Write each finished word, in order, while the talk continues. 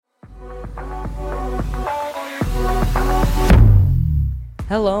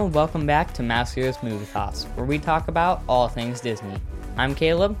Hello and welcome back to Masculine's Movie Thoughts, where we talk about all things Disney. I'm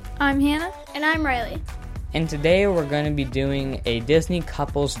Caleb. I'm Hannah. And I'm Riley. And today we're going to be doing a Disney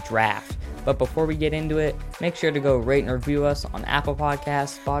couples draft. But before we get into it, make sure to go rate and review us on Apple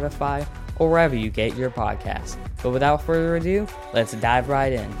Podcasts, Spotify, or wherever you get your podcasts. But without further ado, let's dive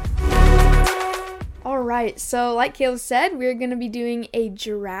right in. All right, so like Caleb said, we're going to be doing a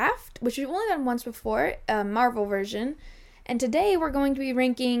draft, which we've only done once before, a Marvel version. And today we're going to be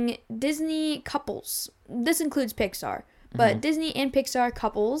ranking Disney couples. This includes Pixar, but Disney and Pixar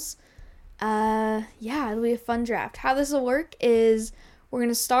couples. It'll be a fun draft. How this will work is we're going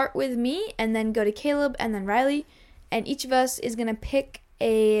to start with me and then go to Caleb and then Riley. And each of us is going to pick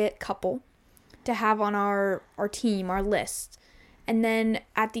a couple to have on our team, our list. And then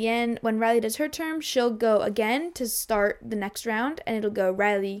at the end, when Riley does her term, she'll go again to start the next round. And it'll go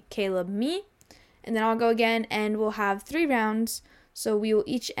Riley, Caleb, me. And then I'll go again, and we'll have 3 rounds. So we will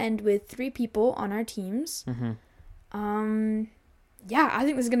each end with 3 people on our teams. I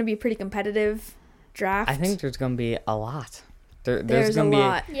think this is going to be a pretty competitive draft. I think there's going to be a lot. There's going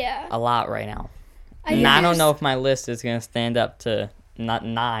to be Yeah. a lot right now. I don't know if my list is going to stand up to not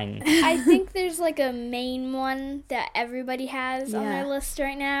 9. I think there's like a main one that everybody has on their list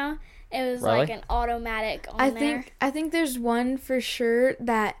right now. It was Really? like an automatic on there. I think there's one for sure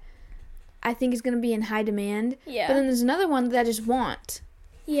that I think is going to be in high demand. Yeah. But then there's another one that I just want.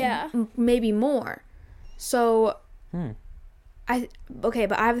 Yeah. Maybe more. So, Hmm. but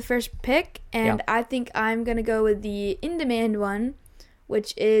I have the first pick, and Yeah. I think I'm going to go with the in-demand one,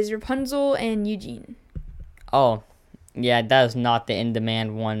 which is Rapunzel and Eugene. Oh, yeah, that is not the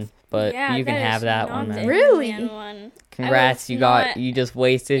in-demand one, but Yeah, you can that have is that not one, the man. Really? in-demand one. Congrats, I was you just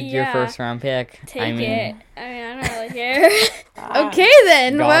wasted your Yeah. first round pick. Take I mean, it. I mean, I don't really care. Okay,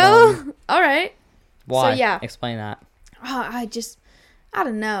 then. got Well, all right. Why? So, yeah. Explain that. I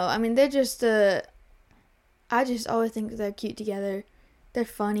don't know. I mean, they're just, I just always think they're cute together. They're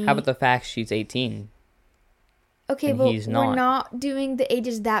funny. How about the fact she's 18? Okay, and but he's we're not? not doing the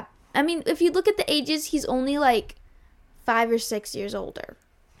ages that... I mean, if you look at the ages, he's only, 5 or 6 years older.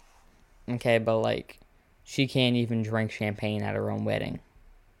 Okay, but, she can't even drink champagne at her own wedding.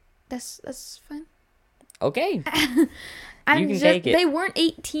 That's fine. Okay. I'm can take it. They weren't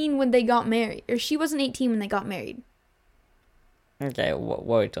 18 when they got married. Or she wasn't 18 when they got married. Okay,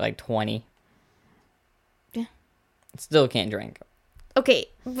 what 20? Yeah. Still can't drink. Okay,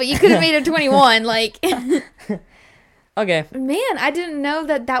 but you could have made her 21, Okay. Man, I didn't know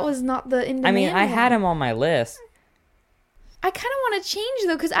that was not the in-demand I mean, I one. had him on my list. I kind of want to change,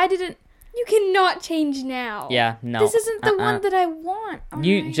 though, because I didn't... You cannot change now. Yeah, no. This isn't the one that I want.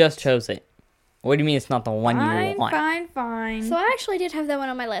 You Alright. just chose it. What do you mean it's not the one you want? Fine. So I actually did have that one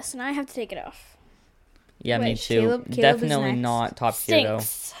on my list, and I have to take it off. Yeah, me Wait, too. Caleb is Definitely next. not top tier, though.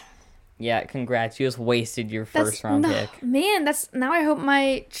 Stinks. Yeah, congrats. You just wasted your first round pick. Man, now I hope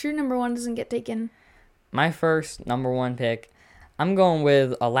my true number 1 doesn't get taken. My first number 1 pick, I'm going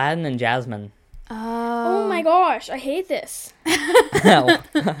with Aladdin and Jasmine. Oh my gosh, I hate this.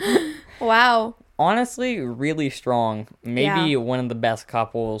 Wow. Honestly, really strong. Maybe one of the best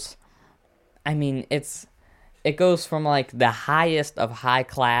couples. I mean, it goes from the highest of high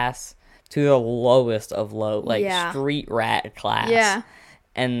class to the lowest of low, street rat class. Yeah.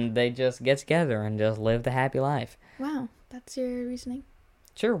 And they just get together and just live the happy life. Wow, that's your reasoning.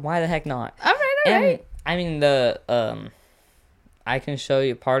 Sure, why the heck not? All right. I mean, I can show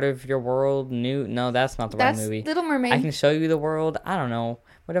you part of your world. No, that's not the right That's movie. Little Mermaid. I can show you the world. I don't know.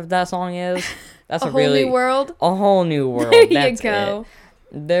 Whatever that song is. That's a whole new world. A whole new world. There you That's go.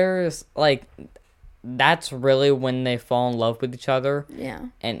 It. There's that's really when they fall in love with each other. Yeah,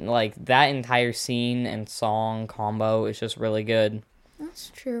 And that entire scene and song combo is just really good.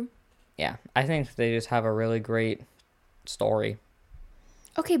 that's true. Yeah, I think they just have a really great story.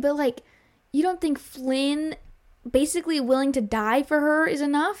 Okay, but you don't think Flynn basically willing to die for her is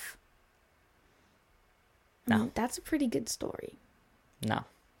enough? I No. mean, that's a pretty good story. No.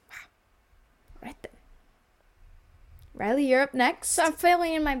 Right then. Riley, you're up next. So I'm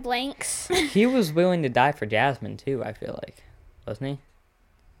filling in my blanks. He was willing to die for Jasmine too, I feel like. Wasn't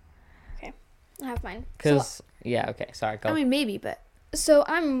he? I have mine. Because, okay, sorry, go. I mean, maybe, but So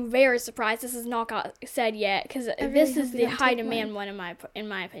I'm very surprised this has not got said yet, because really this hope is you the don't high take demand one in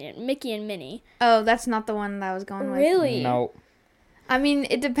my opinion. Mickey and Minnie. oh, that's not the one that I was going with. Really? No. I mean,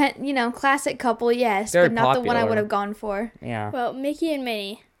 it depends. Classic couple, yes, Very but not the one I popular. would have gone for. Yeah. Well, Mickey and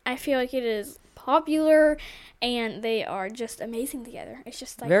Minnie, I feel like it is popular, and they are just amazing together. It's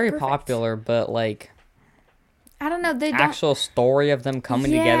just Very perfect. popular, but I don't know. They don't actual story of them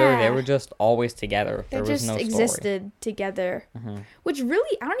coming together. They were just always together. They there just was no existed together. Mm-hmm. Which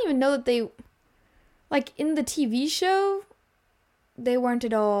really, I don't even know that they, like in the TV show, they weren't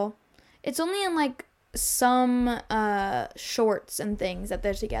at all. It's only in like some shorts and things that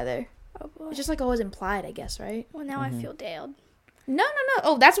they're together. Oh boy. It's just like always implied, I guess, right? Well, now I feel Dale. No.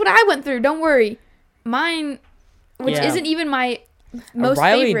 Oh, that's what I went through. Don't worry. Mine, which Yeah. isn't even my most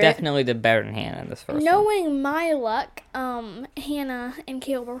Riley favorite. definitely did better than Hannah in this first one. Knowing my luck, Hannah and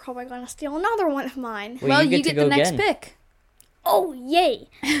Caleb are probably gonna steal another one of mine. Well, you get to the go next again. pick. Oh, yay!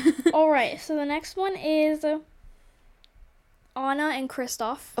 All right, so the next one is Anna and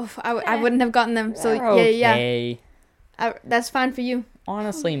Kristoff. Oh, I wouldn't have gotten them. So They're yeah. okay. That's fine for you.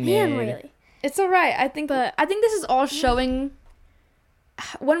 Honestly, Man, mid. really. It's all right. I think this is all showing.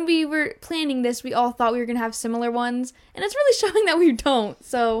 When we were planning this, we all thought we were gonna have similar ones, and it's really showing that we don't.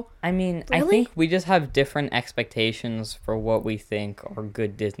 So I mean, I Really? think we just have different expectations for what we think are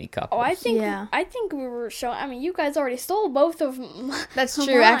good Disney couples. Oh, I think we were showing. I mean, you guys already stole both of them. that's true.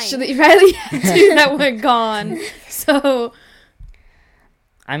 Mine. Actually, Riley had two that were gone. So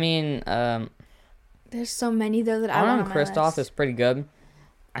I mean, there's so many though that I Anna want and on my Kristoff list. is pretty good.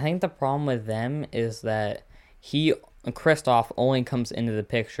 I think the problem with them is that Kristoff only comes into the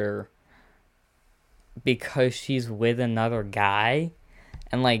picture because she's with another guy,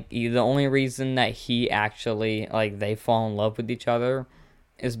 and like the only reason that he actually like they fall in love with each other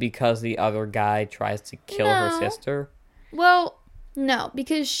is because the other guy tries to kill her No. sister. Well, no,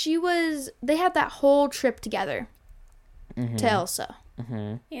 because they had that whole trip together to Elsa.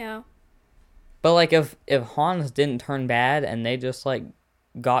 Mm-hmm. Yeah. But like if Hans didn't turn bad and they just like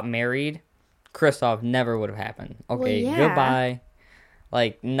got married, Kristoff never would have happened. Okay, Well, yeah. goodbye.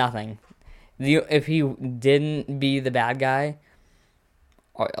 Like nothing. If he didn't be the bad guy,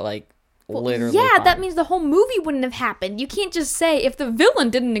 or like literally. Yeah, fine. that means the whole movie wouldn't have happened. You can't just say if the villain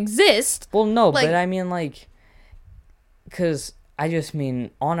didn't exist. Well, no, like- but I mean like, because I just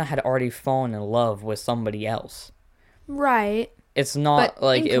mean Anna had already fallen in love with somebody else. Right. It's not But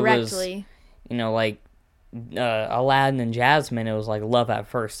like it was, incorrectly. like Aladdin and Jasmine. It was like love at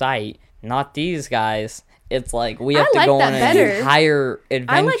first sight. Not these guys. It's like we have I to like go that on an better. entire I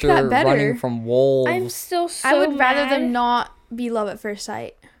like adventure that better. running from wolves. I'm still so I would rather mad. them not be love at first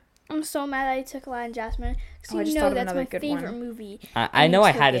sight. I'm so mad that I took Aladdin and Jasmine Oh, I because just you thought know of that's another my good favorite one. movie. I and know you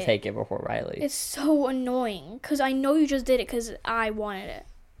I took had to it. take it before Riley. It's so annoying because I know you just did it because I wanted it.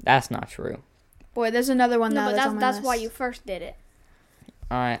 That's not true. Boy, there's another one No, now but that's on my that's list. why you first did it.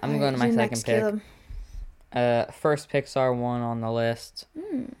 All right, I'm All going to right, my who's second next, pick. Caleb? First Pixar one on the list.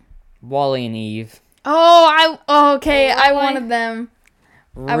 Hmm. Wall-E and Eve. Okay. I Why? wanted them.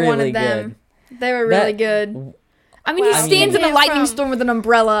 I Really wanted good. them. They were really That- good. I mean, Wow. he stands in a Picking it lightning from- storm with an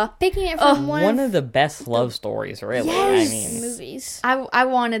umbrella. Picking it from One of the best love stories, really. Yes. I mean, movies. I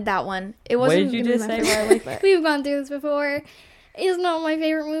wanted that one. It What wasn't. did you gonna be just my say, favorite, Riley? but- We've gone through this before. It's not my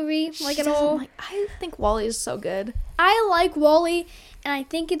favorite movie, like She at doesn't all. like- I think Wall-E is so good. I like Wall-E, and I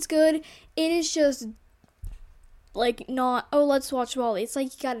think it's good. It is just like not. Oh, let's watch Wall-E. It's like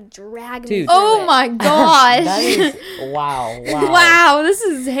you gotta drag me. Dude. through Oh it. my gosh! that is wow. wow, this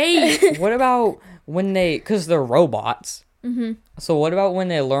is hate. What about when because they're robots? Mm-hmm. So what about when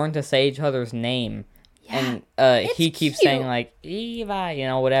they learn to say each other's name? And he keeps cute. saying like Eva,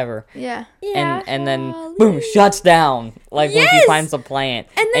 whatever. Yeah. Yeah, and then Wall-E. boom, shuts down. Like when he Yes! finds the plant.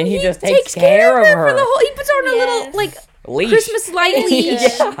 And then he just takes takes care of for her. the whole. He puts her on a Yes. little like Leash. Christmas light It's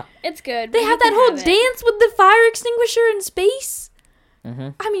leash. good. Yeah. It's good. They but have you that can whole have it. dance with the fire extinguisher in space. Mm-hmm.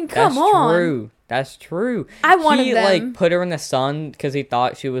 I mean, come That's on. true. That's true. I wanted he them. like put her in the sun because he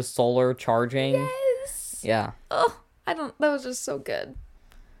thought she was solar charging. Yes. Yeah. Oh, I don't. That was just so good.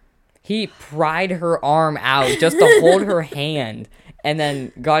 He pried her arm out just to hold her hand and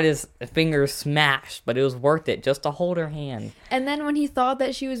then got his fingers smashed, but it was worth it just to hold her hand. And then when he thought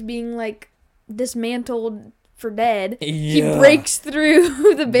that she was being like dismantled for dead, he Yeah. breaks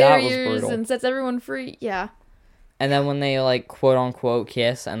through the barriers brutal. and sets everyone free. Yeah. And then when they like quote unquote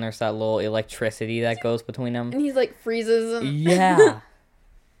kiss and there's that little electricity that goes between them. And he's like freezes. And Yeah.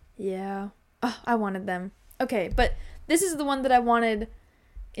 yeah. Oh, I wanted them. Okay, but this is the one that I wanted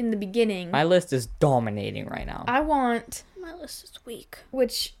in the beginning. My list is dominating right now. I want, My list is weak.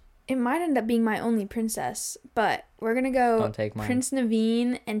 which it might end up being my only princess, but we're gonna go Don't take mine. Prince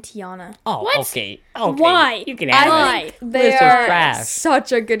Naveen and Tiana. Oh, What? okay. Why? You can I have Why? it. think they List is are trash.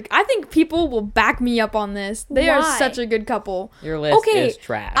 such a good. I think people will back me up on this. They are Why? such a good couple. Your list Okay, is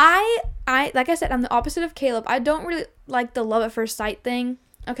trash. I like I said, I'm the opposite of Caleb. I don't really like the love at first sight thing.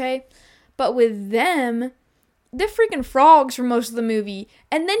 Okay, but with them, they're freaking frogs for most of the movie.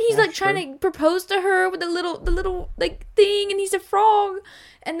 And then he's That's like trying to propose to her with the little like thing, and he's a frog.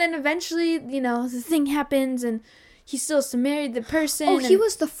 And then eventually, the thing happens, and he still has to marry the person. Oh, he and-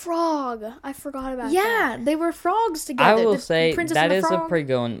 was the frog. I forgot about that. Yeah, they were frogs together. I will the say princess that and the is a frog. pretty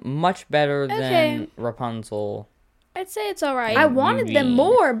good one. Much better Okay. than Rapunzel. I'd say it's alright. I wanted them Eugene.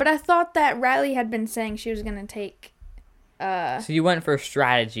 more, but I thought that Riley had been saying she was gonna take. So you went for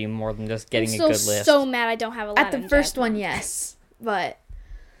strategy more than just getting I'm a still good list. so mad I don't have Aladdin. At the first Jasmine. one, yes, but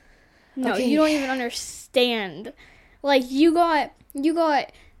No, Okay. you don't even understand. Like you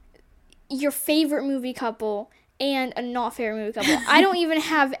got your favorite movie couple and a not favorite movie couple. I don't even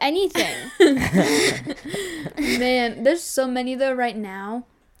have anything. man, there's so many though right now.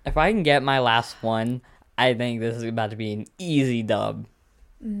 If I can get my last one, I think this is about to be an easy dub.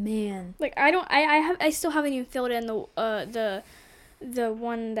 Man, Like I still haven't even filled in the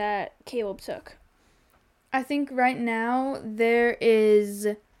one that Caleb took. I think right now there is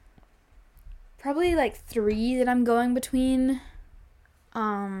probably like 3 that I'm going between.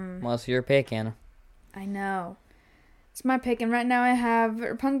 What's your pick, Anna? I know. It's my pick, and right now I have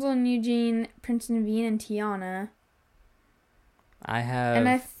Rapunzel and Eugene, Prince Naveen, and Tiana. I have And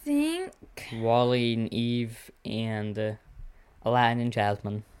I think Wally and Eve and Aladdin and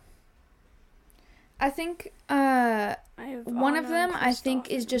Jasmine. I think I have one of Anna them and I think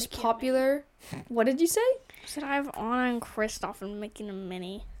Kristoff is and just making a popular. What did you say? mini. I said I have Anna and Kristoff and making a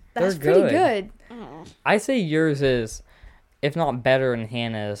mini. That's They're pretty good. good. Oh. I say yours is, if not better than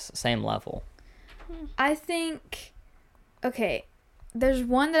Hannah's, same level. I think, okay, there's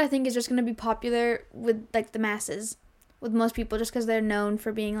one that I think is just going to be popular with, like, the masses, with most people, just because they're known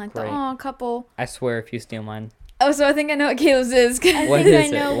for being, like, the Great. aw couple. I swear if you steal mine. Oh, so I think I know what Caleb's is. I What think I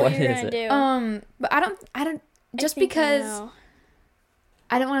is it? know What what you're is gonna it? do. But I don't, just I think I because, know.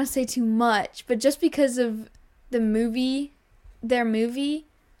 I don't want to say too much, but just because of their movie,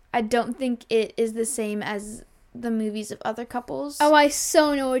 I don't think it is the same as the movies of other couples. Oh, I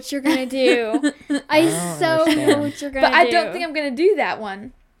so know what you're gonna do. I don't so know understand. what you're gonna but do. I don't think I'm going to do that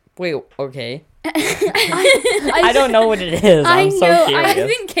one. Wait, okay. I I don't know what it is. I I'm so know, curious. I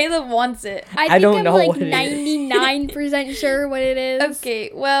think Caleb wants it. I think I don't I'm know like what it is. 99% sure what it is.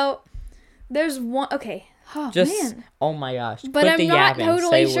 Okay, well, there's one. Okay. Oh, Just, man. oh my gosh. But Quit I'm the not yapping.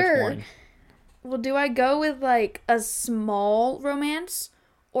 totally Say sure. Which one. Well, do I go with, like, a small romance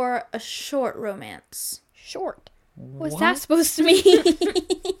or a short romance? Short. What's What? that supposed to mean?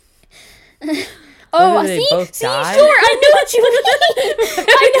 Oh, do they see, both see, die? short. I know what you mean.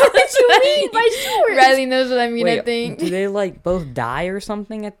 I know what you mean by short. Riley knows what I mean, Wait, I think. do they like both die or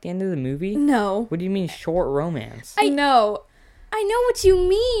something at the end of the movie? No. What do you mean short romance? No. I know what you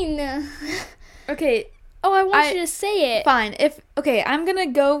mean. Okay, Oh, I want I- you to say it. fine. Okay, I'm gonna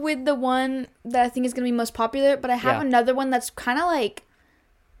go with the one that I think is gonna be most popular, but I have Yeah. another one that's kind of like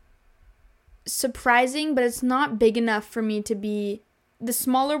surprising, but it's not big enough for me to be. The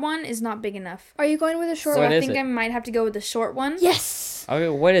smaller one is not big enough. Are you going with a short So What I is think it? I might have to go with the short one. Yes. Okay,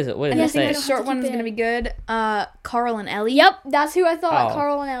 what is it? What And does I it think say? the have short to one keep is it gonna be good. Carl and Ellie. Yep, that's who I thought. Oh.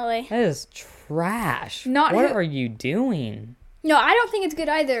 Carl and Ellie. That is trash. Not what who- are you doing? No, I don't think it's good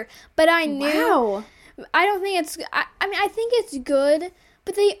either. But I knew. Wow. I don't think it's. I mean, I think it's good,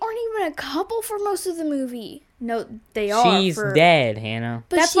 but they aren't even a couple for most of the movie. No, they are. She's for- dead, Hannah.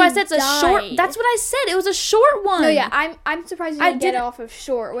 But That's she why I said it's a short. died. That's what I said. It was a short one. No, yeah, I'm surprised you I didn't get it didn't- off of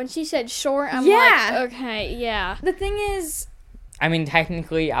short. When she said short, I'm Yeah. like, okay, yeah. The thing is, I mean,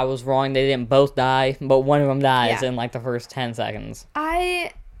 technically, I was wrong. They didn't both die, but one of them dies Yeah. in like the first 10 seconds.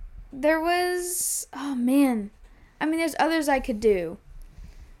 there was. Oh man, I mean, there's others I could do,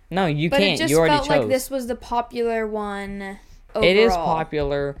 No, you but can't. it just You already felt chose. like this was the popular one. Overall. It is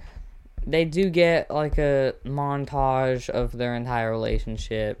popular. They do get like a montage of their entire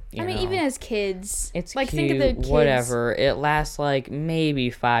relationship. I mean, even as kids, it's like cute, think of the kids. whatever. It lasts like maybe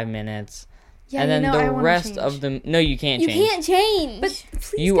 5 minutes, Yeah, and then I the wanna rest change. of them. No, you can't You change. can't change. But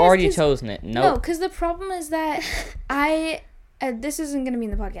please, You guys, already 'cause- chosen it. No, Nope. because the problem is that this isn't gonna be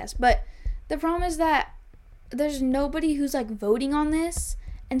in the podcast, but the problem is that there's nobody who's like voting on this.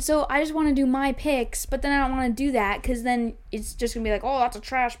 And so I just want to do my picks, but then I don't want to do that because then it's just going to be like, oh, that's a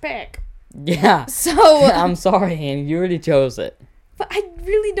trash pick. Yeah. So, I'm sorry, Hannah. You already chose it. but I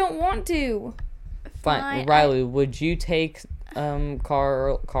really don't want to. Fine. Fine, Riley, would you take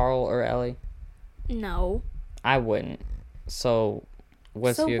Carl or Ellie? no. I wouldn't. So,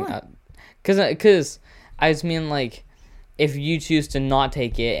 what's So your? what? Because I just mean like, if you choose to not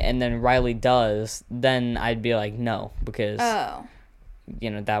take it and then Riley does, then I'd be like no, because Oh.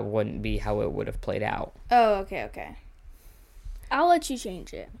 that wouldn't be how it would have played out. Oh, okay. I'll let you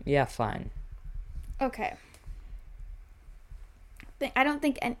change it. Yeah, fine. Okay. don't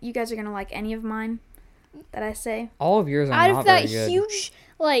think you guys are gonna like any of mine that I say. All of yours are Out not of that very good. huge,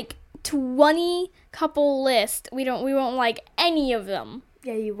 like, 20 couple list, we won't like any of them.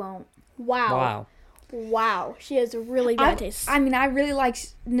 Yeah, you won't. Wow. Wow. She has really bad taste. I mean, I really like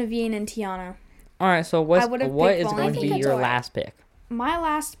Naveen and Tiana. All right, so I what would've is picked going Vaughn. to I be think your that's alright. last pick? My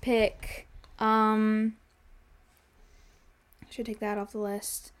last pick, should take that off the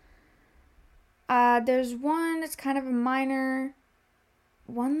list. There's one that's kind of a minor,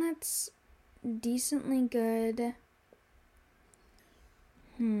 one that's decently good.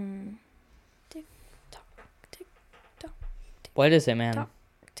 Tick tock, tick tock. What is it, man? Tock.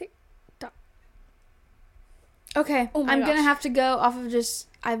 Tick tock. Okay, Oh my I'm gonna gosh. have to go off of just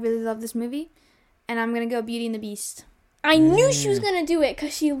I really love this movie, and I'm gonna go Beauty and the Beast. I knew she was gonna do it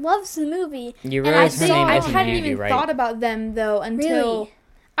because she loves the movie. You And I realize her think name I isn't hadn't Beauty, even right? thought about them though until Really?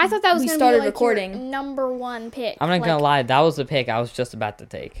 I thought that was we gonna started be like recording. your number one pick. I'm not like, gonna lie, that was the pick I was just about to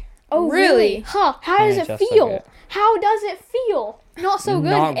take. Oh, Really? really? Huh? How does Yeah, it just so feel? good. How does it feel? Not so good.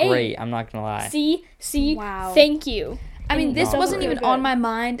 Not eh? great. I'm not gonna lie. See. Wow. Thank you. I mean, this Not wasn't very even on my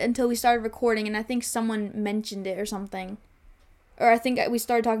mind until we started recording, and I think someone mentioned it or something. Or I think we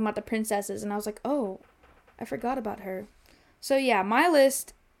started talking about the princesses, and I was like, oh, I forgot about her. So yeah, my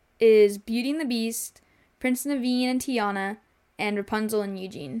list is Beauty and the Beast, Prince Naveen and Tiana, and Rapunzel and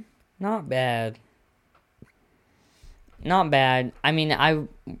Eugene. Not bad. Not bad. I mean, I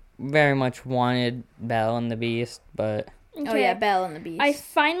very much wanted Belle and the Beast, but Oh yeah, Belle and the Beast. I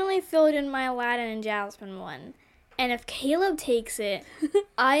finally filled in my Aladdin and Jasmine one. And if Caleb takes it,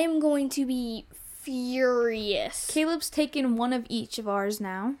 I am going to be furious. Caleb's taken one of each of ours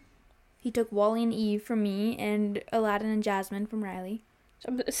now. He took Wally and Eve from me, and Aladdin and Jasmine from Riley.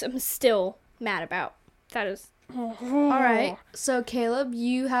 I'm still mad about. That is. All right, so Caleb,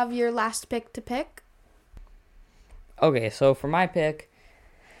 you have your last pick to pick. okay. So for my pick,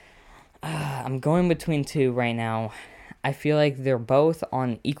 I'm going between two right now. I feel like they're both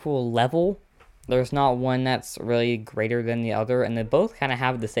on equal level. There's not one that's really greater than the other, and they both kind of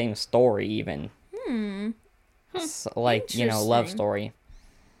have the same story, even. Like, love Interesting. story.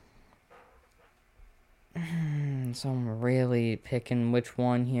 So I'm really picking which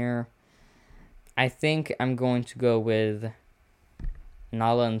one here. I think I'm going to go with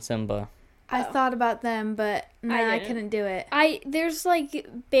Nala and Simba. I thought about them, but I didn't. couldn't do it. There's like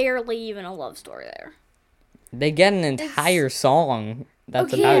barely even a love story there. They get an entire song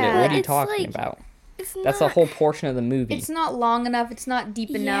that's Okay, about it. yeah, What are you it's talking like- about? It's That's a not- whole portion of the movie. It's not long enough. It's not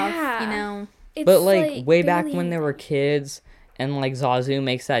deep enough. Yeah. You know. It's But like way back barely when they were kids, and like Zazu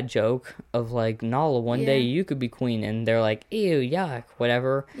makes that joke of like, Nala, one day Yeah. you could be queen, and they're like, ew, yuck,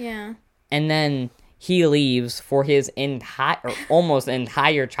 whatever. Yeah. And then he leaves for his almost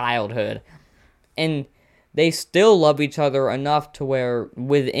entire childhood, and they still love each other enough to where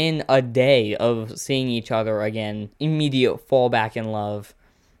within a day of seeing each other again, immediate fall back in love,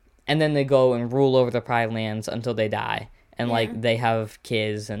 and then they go and rule over the Pride Lands until they die, and Yeah. like they have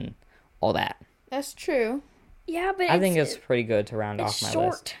kids and all that. That's true. Yeah, but I think it's pretty good to round it's off my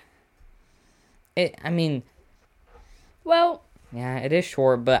short. list. I mean, Well, yeah, it is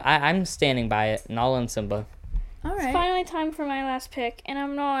short, but I'm standing by it. Nala and Simba. All it's right. finally time for my last pick, and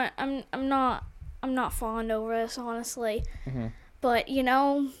I'm not fond over this, honestly. Mm-hmm. But You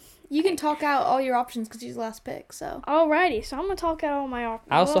can talk out all your options because you're the last pick. So. alrighty. So I'm gonna talk out all my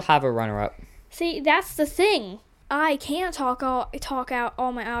options. I also have a runner-up. See, that's the thing. I can't talk out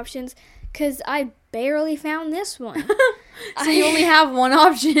all my options because I barely found this one. So you only have one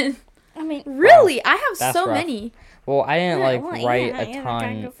option. I mean, Really? I have That's so rough. many. Well, I didn't well, write yeah, a gotta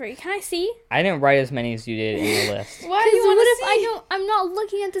ton. go for it. Can I see? I didn't write as many as you did in the list. Why Because what if I don't? I'm not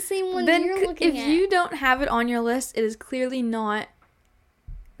looking at the same ones Then you're looking if at. you don't have it on your list, it is clearly not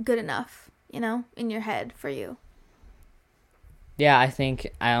good enough, in your head for you. Yeah,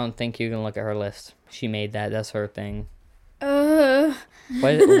 I don't think you can look at her list. She made that. That's her thing. Uh,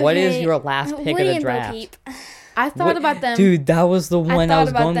 What is Okay, your last pick Woody of the and Bo draft? Peep. I thought What- about them. Dude, that was the one I thought was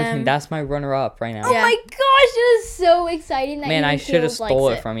about going them. between. That's my runner-up right now. Oh Yeah. my gosh, it is so exciting that Man, even I should have Caleb stole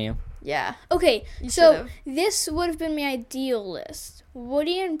likes it from you. Yeah. Okay, You so should've. this would have been my ideal list: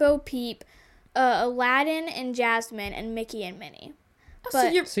 Woody and Bo Peep, Aladdin and Jasmine, and Mickey and Minnie. so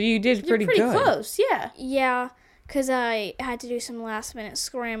But- you're So you did you're pretty pretty good. close. Yeah. Yeah, because I had to do some last-minute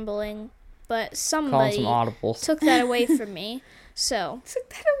scrambling, but Calling somebody some audibles. took that away from me. So Took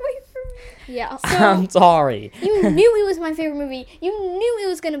that away from me. yeah, I'm sorry. you knew it was my favorite movie. You knew it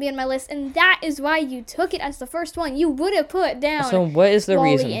was going to be on my list, and that is why you took it as the first one. You would have put down. So what is the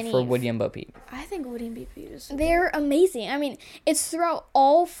Wall-E reason and for Eve. Woody and Bo Peep? I think Woody and Beep Beep is. They're amazing. I mean, it's throughout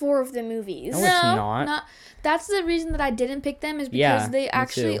all 4 of the movies. No, it's not. That's the reason that I didn't pick them is because Yeah, they me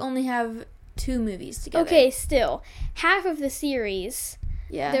actually too. only have 2 movies together. Okay, still half of the series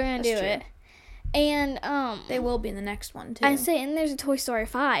Yeah, they're gonna that's do true. it, and They will be in the next one too. I say, and there's a Toy Story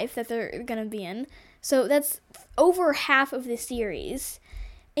 5 that they're gonna be in, so that's over half of the series,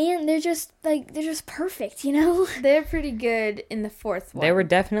 and they're just perfect, you know. They're pretty good in the 4th one. They were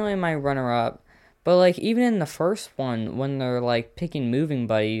definitely my runner-up. But, like, even in the first one, when they're, like, picking moving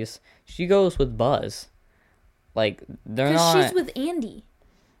buddies, she goes with Buzz. Like, they're because not... she's with Andy.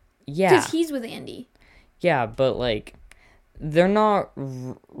 yeah. Because he's with Andy. Yeah, but, like, they're not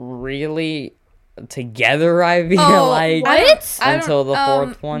really together, I feel like. what? Until the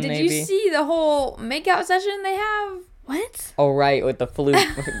 4th one, did maybe. you see the whole makeout session they have? What? Oh, right, with the flute.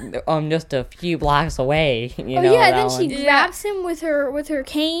 Just a few blocks away. You Oh know, yeah, that then one. she grabs him with her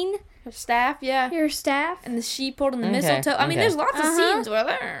cane, Her staff, yeah. her staff. And the sheep holding the Okay, mistletoe. I mean, okay. there's lots of Uh-huh. scenes where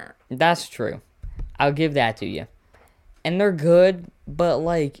they're... That's true. I'll give that to you. And they're good, but,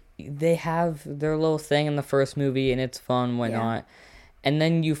 like, they have their little thing in the first movie, and it's fun, why Yeah. not? And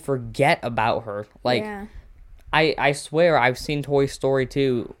then you forget about her. Like, yeah. I swear I've seen Toy Story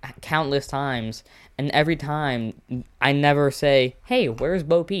 2 countless times, and every time I never say, hey, where's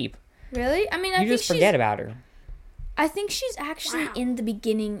Bo Peep? Really? I mean, I You think just forget about her. I think she's actually Wow. in the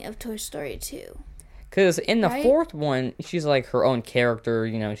beginning of Toy Story 2. Because in the Right? 4th one, she's like her own character,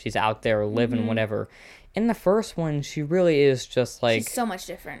 you know, she's out there living, Mm-hmm. whatever. In the first one, she really is just like She's so much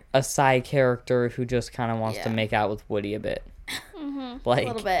different. a side character who just kind of wants to Yeah. make out with Woody a bit. Mm-hmm. Like, A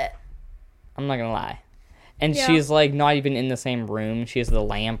little bit. I'm not gonna lie. And Yeah. she's like not even in the same room. She has the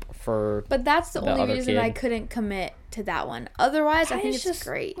lamp for. But that's the The only other reason kid. I couldn't commit to that one. Otherwise, I That think is it's just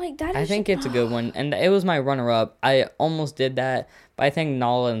great. Like that. I is think it's a good one, and it was my runner-up. I almost did that, but I think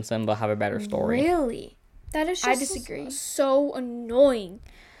Nala and Simba have a better story. Really? that is. I Just disagree. So annoying.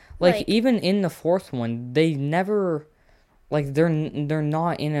 Like even in the 4th one, they never, like they're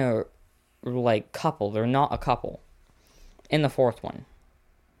not in a like couple. They're not a couple. In the 4th one,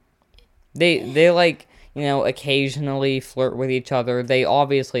 they like, you know, occasionally flirt with each other. They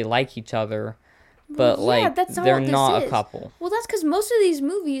obviously like each other, but yeah, like that's not they're what this not a is. couple. Well, that's because most of these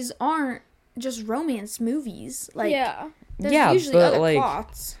movies aren't just romance movies. Like, yeah. there's Yeah, usually but, other like,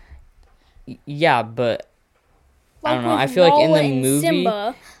 plots. Yeah, but I don't know. with I feel like in Nala the and movie,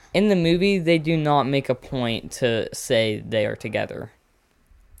 Simba, they do not make a point to say they are together.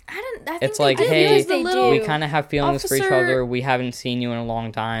 I think It's they like, do, hey, because the they little We kind of have feelings for each Officer- other. We haven't seen you in a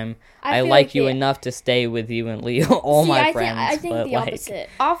long time. I I feel like like you they- enough to stay with you and leave all my I friends. Think, I think but the like, opposite.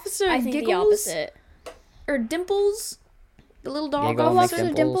 Officer I think Giggles the opposite. or Dimples, the little dog Giggle Oh, Miss officer.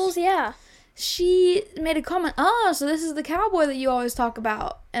 Officer Dimples. Dimples, yeah. She made a comment. Oh, so this is the cowboy that you always talk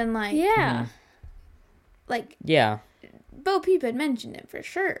about, and like, Yeah. like Yeah, Bo Peep had mentioned it for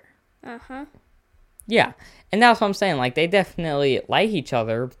sure. Uh-huh. yeah, and that's what I'm saying. Like they definitely like each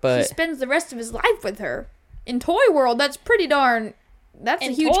other, He but spends the rest of his life with her. In Toy World, that's pretty darn. That's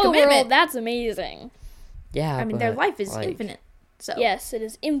In a huge Toy commitment. World, that's amazing. yeah. I mean, their but, life is like, infinite. So Yes, it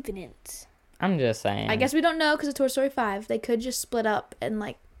is infinite. I'm just saying. I guess we don't know because of Toy Story 5. They could just split up and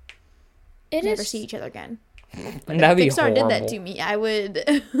like It never is see each other again. that'd be Pixar horrible. did that to me. I would.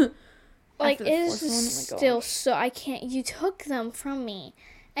 like after it the is fourth one, oh my just still gosh. so I can't. You took them from me,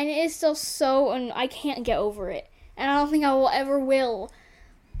 and it is still so, and I can't get over it, and I don't think I will ever will.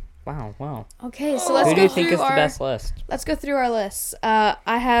 Wow. Okay, so let's Who do go you think through is the our. best list? Let's go through our lists. I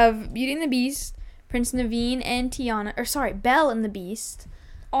have Beauty and the Beast, Prince Naveen, and Tiana. Or sorry, Belle and the Beast,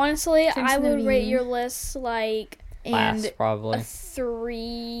 Honestly, Prince I would rate Naveen. your list like Last, and probably. a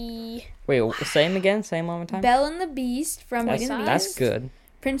 3. Wait, same again? Same one more time? Belle and the Beast from That's, Beauty and the that's Beast. good.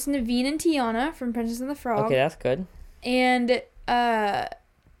 Prince Naveen and Tiana from Princess and the Frog. Okay, that's good. And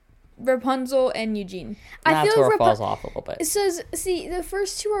Rapunzel and Eugene. I That's feel where like it falls off a little bit. It says, see, the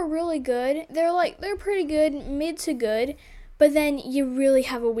first two are really good. They're pretty good, mid to good, but then you really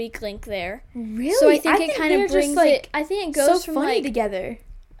have a weak link there. Really? So I think it kind they're of brings just, it. I think it goes so from funny like together.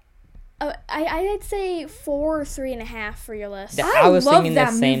 I'd say 4 or 3.5 for your list I I was love thinking the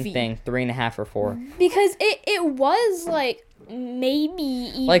that same movie. thing. 3.5 or 4. because it was like maybe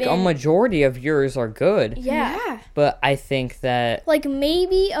even Like a majority of yours are good, yeah. but I think that Like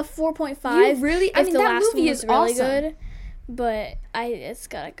maybe a 4.5. You really- If I mean, the that last movie one was is really awesome. good, but it's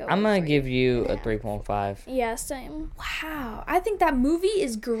gotta go. I'm gonna for give you a 3.5. Yeah, same. Wow, I think that movie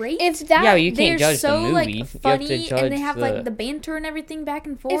is great. If that Yeah, you they're can't judge so the movie. like You have to funny, judge and they have the... like the banter and everything back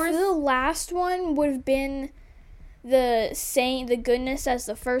and if forth. the last one would have been the goodness as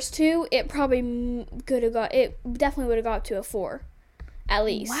the first two, it probably definitely would have got to a 4. at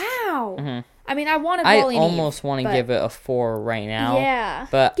least. Wow. Mhm. I mean, I wanted I Wally and Eve, almost want to but give it a 4 right now. Yeah.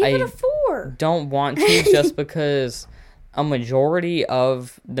 But give I it a 4. don't want to just because a majority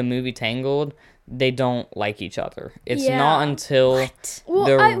of the movie Tangled, they don't like each other. It's Yeah. not until Well,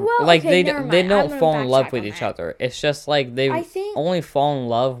 they're like okay, they never they mind. don't I'm gonna fall in love backtrack with on each that. other. It's just like they I think- only fall in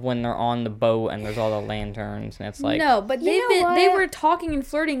love when they're on the boat and there's all the lanterns and it's like No, but You know they what? were talking and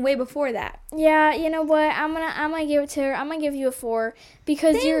flirting way before that. Yeah, you know what? I'm gonna give it to her. I'm gonna give you a 4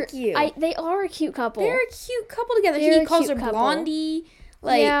 because Thank you. they are a cute couple. They're a cute couple together. They're He a calls her cute couple. Blondie,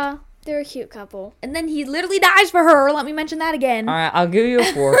 like, yeah, they're a cute couple. and then he literally dies for her. Let me mention that again. all right, I'll give you a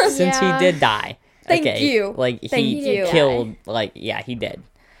 4 since Yeah. he did die. Thank Okay, you. Like Thank he you. killed like yeah, he did.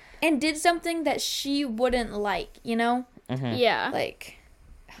 And did something that she wouldn't like, you know? Mhm. Yeah, Like,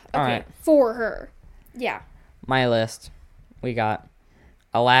 All right. for her. yeah, My list. We got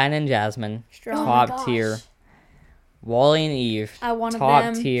Aladdin and Jasmine, strong. Oh my top gosh. tier. Wally and Eve, I wanted top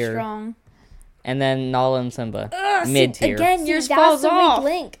them tier. strong. And then Nala and Simba, Ugh, mid see, tier. again, See, yours that's falls the off.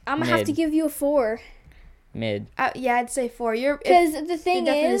 weak link. I'm gonna have to Mid. give you a 4 Mid. Yeah, I'd say 4. You're because the you're thing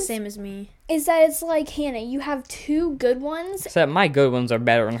definitely the is same as me. that it's like Hannah. You have 2 good ones. Except my good ones are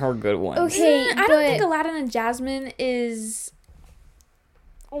better than her good ones. Okay. I don't think but- Aladdin and Jasmine is.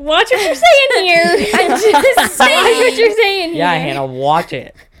 Watch what you're saying here. I'm just Watch saying. what you're saying here. Yeah, Hannah, watch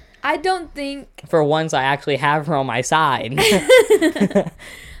it. I don't think. For once, I actually have her on my side.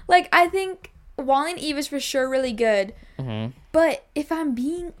 Like, I think Wally and Eve is for sure really good. hmm But if I'm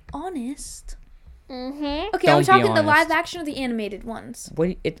being honest. Mm-hmm. Okay, are we Don't be talking the honest. live action or the animated ones? What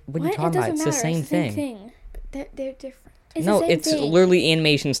are you It talking doesn't about? It's matter. the same thing. They're different. It's No, the same it's thing. literally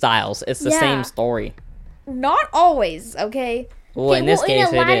animation styles. It's the Yeah. same story. Not always, okay? Well, in this case,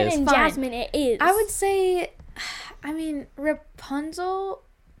 in Aladdin it is. and Fine. Jasmine, it is. I would say, I mean, Rapunzel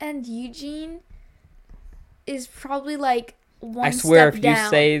and Eugene is probably like one I swear, step if down. you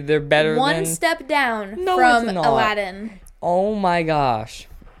say they're better one than... step down No, from it's not. Aladdin. Oh my gosh.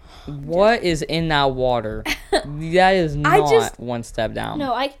 What is in that water? That is not just- one step down.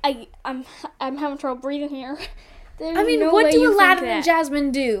 No, I'm having trouble breathing here. There's I mean, no what way do you think Aladdin and that.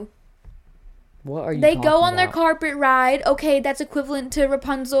 Jasmine do? What are you They go talking on their about? carpet ride. Okay, that's equivalent to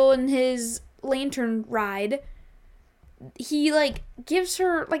Rapunzel and his lantern ride. He like gives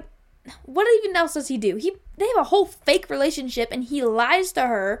her like what even else does he do? They have a whole fake relationship and he lies to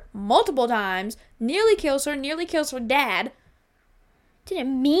her multiple times, nearly kills her dad.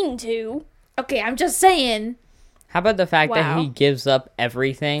 Didn't mean to. Okay, I'm just saying. How about the fact that Wow. he gives up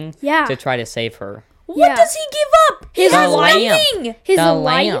everything Yeah. to try to save her? What Yeah. does he give up? He His has lamp. nothing. His The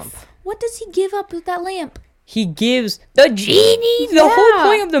life. lamp. What does he give up with that lamp? He gives the genie. The whole Yeah.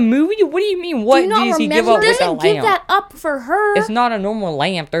 point of the movie. What do you mean? What you not does he give remember up He with doesn't that give lamp? that up for her. It's not a normal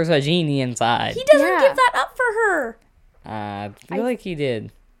lamp. There's a genie inside. He doesn't Yeah. give that up for her. I feel like he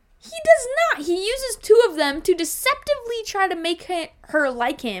did. He does not. He uses 2 of them to deceptively try to make her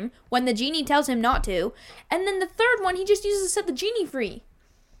like him when the genie tells him not to. And then the third one, he just uses to set the genie free.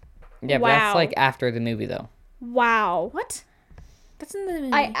 Yeah, but that's Wow. like after the movie, though. Wow. What? That's in the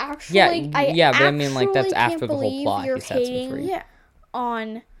movie. I actually, Yeah, but I mean, like, that's actually after can't the whole believe plot, You're he sets him hating free. yeah.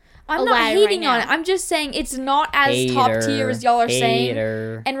 on. I'm Aladdin not hating right on now. it. I'm just saying it's not as top tier as y'all are saying.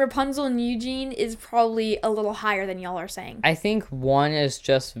 Hater. And Rapunzel and Eugene is probably a little higher than y'all are saying. I think one is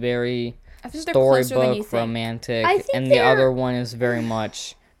just very I think they're closer than you storybook think. romantic, I think and the they're- other one is very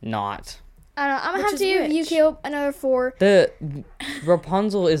much not. I don't know. I'm gonna Which have to is give you which? Caleb another 4. The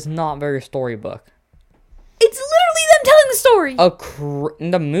Rapunzel is not very storybook. It's literally them telling the story.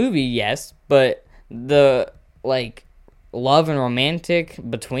 In the movie, yes, but the like love and romantic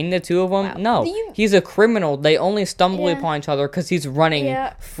between the two of them, Wow. no. Do you- He's a criminal. They only stumble Yeah. upon each other because he's running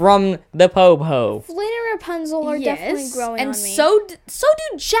Yeah. from the po-po. Flynn and Rapunzel are definitely growing and on me. so do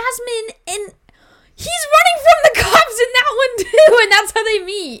Jasmine, and he's running from the cops in that one too, and that's how they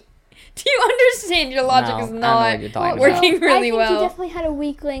meet. Do you understand? Your logic No, is I know not what you're talking working about. really I think well. you definitely had a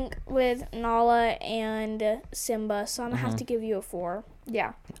weak link with Nala and Simba, so I'm gonna Mm-hmm. have to give you a 4.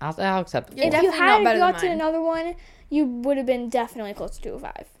 Yeah, I'll accept You're it. If you definitely had not better got than to mine. another one, you would have been definitely closer to a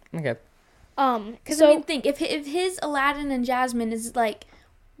 5. Okay. because So I mean, think if his Aladdin and Jasmine is like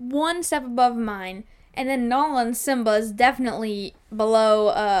one step above mine, and then Nala and Simba is definitely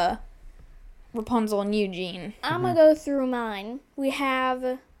below Rapunzel and Eugene. I'm gonna go through mine. We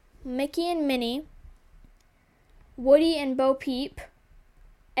have Mickey and Minnie, Woody and Bo Peep,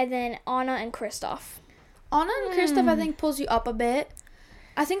 and then Anna and Kristoff. Anna and Kristoff, I think, pulls you up a bit.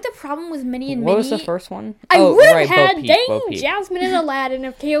 I think the problem with Minnie and What Minnie. was the first one? I Oh, would have right, Bo had Peep, dang Bo Peep. Jasmine and Aladdin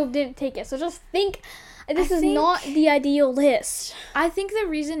if Caleb didn't take it. So just think, this is think- not the ideal list. I think the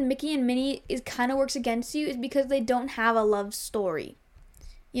reason Mickey and Minnie is kind of works against you is because they don't have a love story.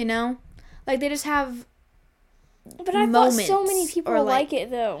 you know? Like, they just have... But I thought so moments, many people or, would like- like it,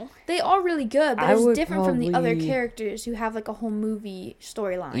 though. They are really good, but I it's would different from the other probably- characters who have, like, a whole movie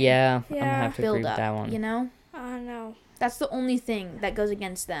storyline. Yeah, I'm Yeah. gonna have to agree Build with up, that one. you know? I don't know. That's the only thing that goes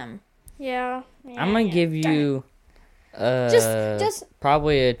against them. Yeah. I'm gonna give you Just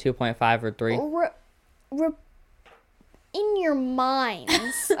probably a 2.5 or 3. in your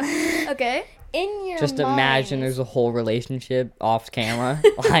minds. Okay. In your Just minds, imagine there's a whole relationship off camera.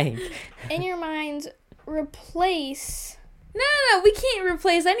 Like, in your minds, replace. No, we can't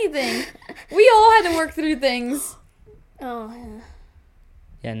replace anything. We all had to work through things. Oh, yeah.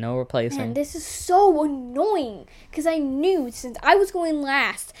 yeah, no replacing. Man, this is so annoying because I knew since I was going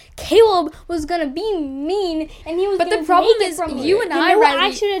last, Caleb was gonna be mean and he was. But the gonna problem take it is from me. you and I, know what I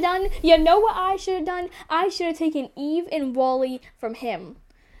Riley- should have done? You know what I should have done? I should have taken Eve and Wally from him.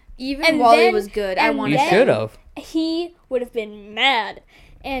 Even And Wally then- was good. I and wanted You then- should have. He would have been mad,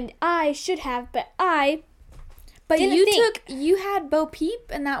 and I should have, but I. But didn't you had Bo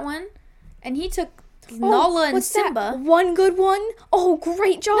Peep in that one, and he took Nala and what's Simba. That? One good one? Oh,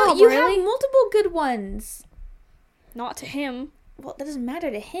 great job! No, you Riley. have multiple good ones. Not to him. Well, that doesn't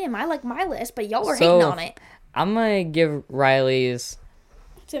matter to him. I like my list, but y'all are So- hating on it. I'm gonna give Riley's.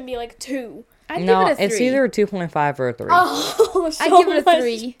 It's gonna be like 2. I'd No, give it a 3. it's either a 2.5 or a 3. Oh, so I'd give it a much.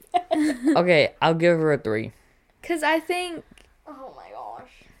 3. Okay, I'll give her a 3. Because I think Oh my gosh.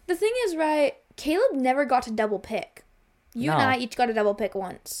 the thing is, right, Caleb never got to double pick. You and No. I each got a double pick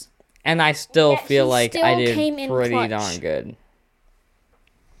once. And I still Yet feel he like still I did came in pretty clutch. darn good.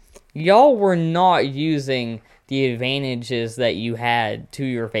 Y'all were not using the advantages that you had to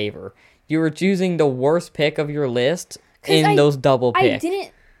your favor. You were choosing the worst pick of your list 'Cause in those double I picks.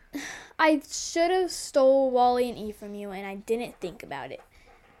 didn't. I should have stole Wally and Eve from you, and I didn't think about it.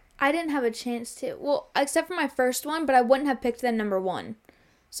 I didn't have a chance to. Well, except for my first one, but I wouldn't have picked them number 1.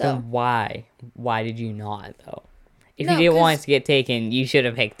 So, Then why? Why did you not, though? If No, you didn't want 'cause- it to get taken, you should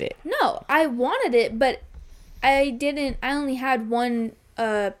have picked it. no, I wanted it, but I didn't. I only had one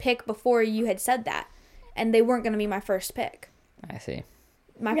pick before you had said that. And they weren't going to be my first pick. I see.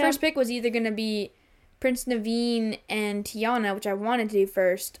 My Yeah. first pick was either going to be Prince Naveen and Tiana, which I wanted to do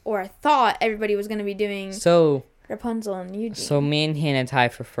first, or I thought everybody was going to be doing So, Rapunzel and Eugene. so me and Hannah tie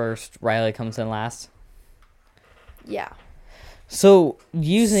for first. Riley comes in last. Yeah. So,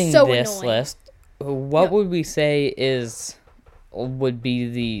 using So this annoying. list, what No. would we say would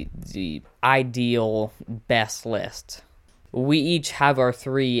be the ideal best list? We each have our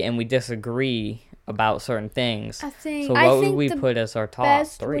 3 and we disagree about certain things. I think So I what would think we the put as our top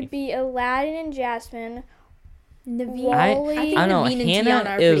Best 3? would be Aladdin and Jasmine. Naveen. Wally. I think I know Naveen and Hannah Tiana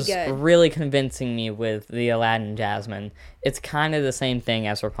are pretty is good. really convincing me with the Aladdin and Jasmine. It's kind of the same thing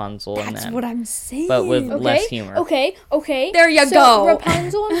as Rapunzel and That's them. what I'm saying. But with Okay. less humor. Okay. There you so go.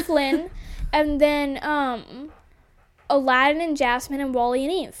 Rapunzel and Flynn, and then Aladdin and Jasmine and Wally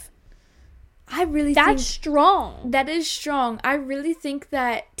and Eve. I really That's think strong. that is strong. I really think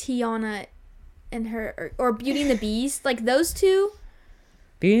that Tiana and her, or Beauty and the Beast, like those two.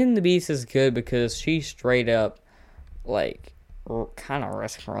 Beauty and the Beast is good because she straight up, like, kind of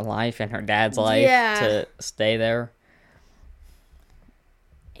risked her life and her dad's life Yeah. to stay there.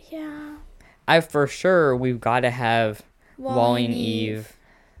 Yeah. For sure, we've got to have Wally and Eve.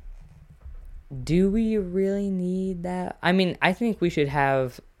 Do we really need that? I mean, I think we should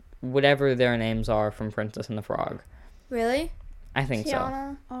have whatever their names are from Princess and the Frog. Really? I think so.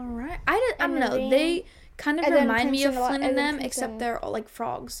 Tiana. All right. I don't And know. Naveen. They kind of And then remind me of Prince and Flynn Ala- and and then them, Prince except and- they're all like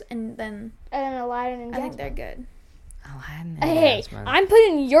frogs. And then And then Aladdin and I think Jasmine. they're good. Aladdin and Hey, Jasmine. I'm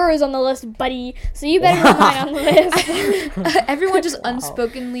putting yours on the list, buddy. So you better put mine on the list. Everyone just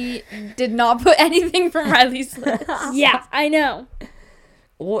unspokenly did not put anything from Riley's list. Yeah, I know.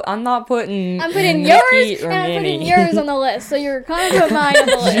 Well, I'm not putting. I'm putting Nikki yours or and I'm putting Minnie. yours on the list. So you're gonna put mine on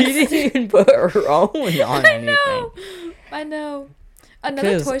the She list. didn't even put her own on anything. I know. Another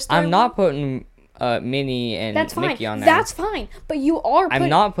Toy Because Story. I'm not putting Minnie and That's fine. Mickey on there. That's fine. But you are putting. I'm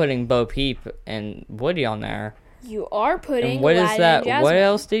not putting Bo Peep and Woody on there. You are putting. And what is Aladdin that? And Jasmine. What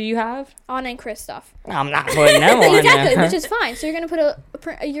else did you have? Anna and Kristoff. I'm not putting them on Exactly, there. which is fine. So you're gonna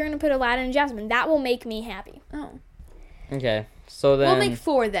put Aladdin and Jasmine. That will make me happy. Oh. Okay, so then We'll make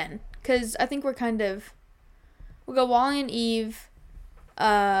 4 then. Because I think we're kind of. We'll go Wally and Eve,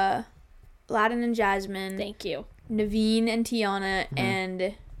 Aladdin and Jasmine, Thank you. Naveen and Tiana, Mm-hmm.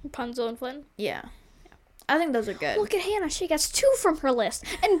 and Rapunzel and Flynn. yeah. I think those are good. Look at Hannah. She gets 2 from her list.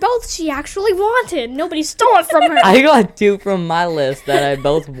 And both she actually wanted. Nobody stole it from her. I got 2 from my list that I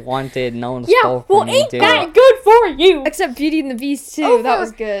both wanted. No one stole from me, ain't too. that good for you? Except Beauty and the Beast too. That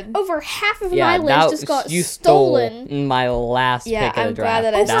was good. Over half of Yeah, my list just got you stolen. stole my last Yeah, pick of the I'm glad draft.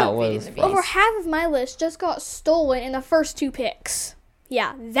 that I that stole Beauty was and the fun. Beast. Over half of my list just got stolen in the first 2 picks.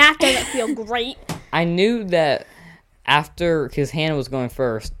 Yeah, that doesn't feel great. I knew that after, because Hannah was going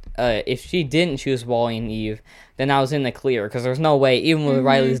first, if she didn't choose Wally and Eve, then I was in the clear, because there's no way, even with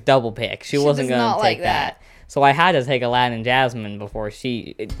Riley's double pick, she wasn't does going not to take like that. So I had to take Aladdin and Jasmine before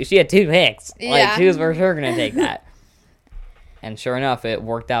she had 2 picks. Yeah. Like, she was for sure going to take that. And sure enough, it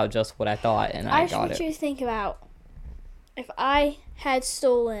worked out just what I thought, and I I just got want it. you to think about if I had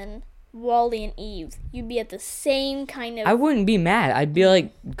stolen Wally and Eve, you'd be at the same kind of. I wouldn't be mad. I'd be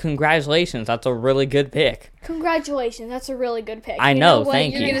like, congratulations, that's a really good pick. Congratulations, that's a really good pick. I You know, what?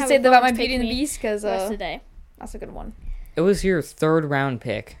 thank You're you. You're gonna gonna have say a about my bonus Beauty pick and the me Beast because the rest of the day. that's a good one. It was your 3rd round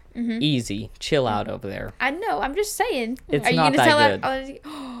pick. Easy. Chill out over there. I know. I'm just saying. It's Are you not gonna tell that that?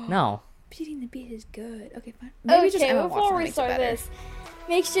 No. Beauty and the Beast is good. Okay, fine. Maybe just Okay, Emma before Watson we makes it start better. this,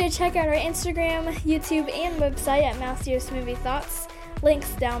 make sure to check out our Instagram, YouTube, and website at Mouse Ears Movie Thoughts.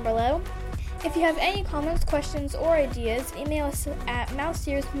 Links down below. If you have any comments, questions, or ideas, email us at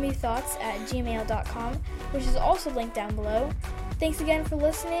mouseearsmoviethoughts@gmail.com, which is also linked down below. Thanks again for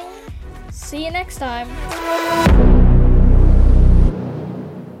listening. See you next time.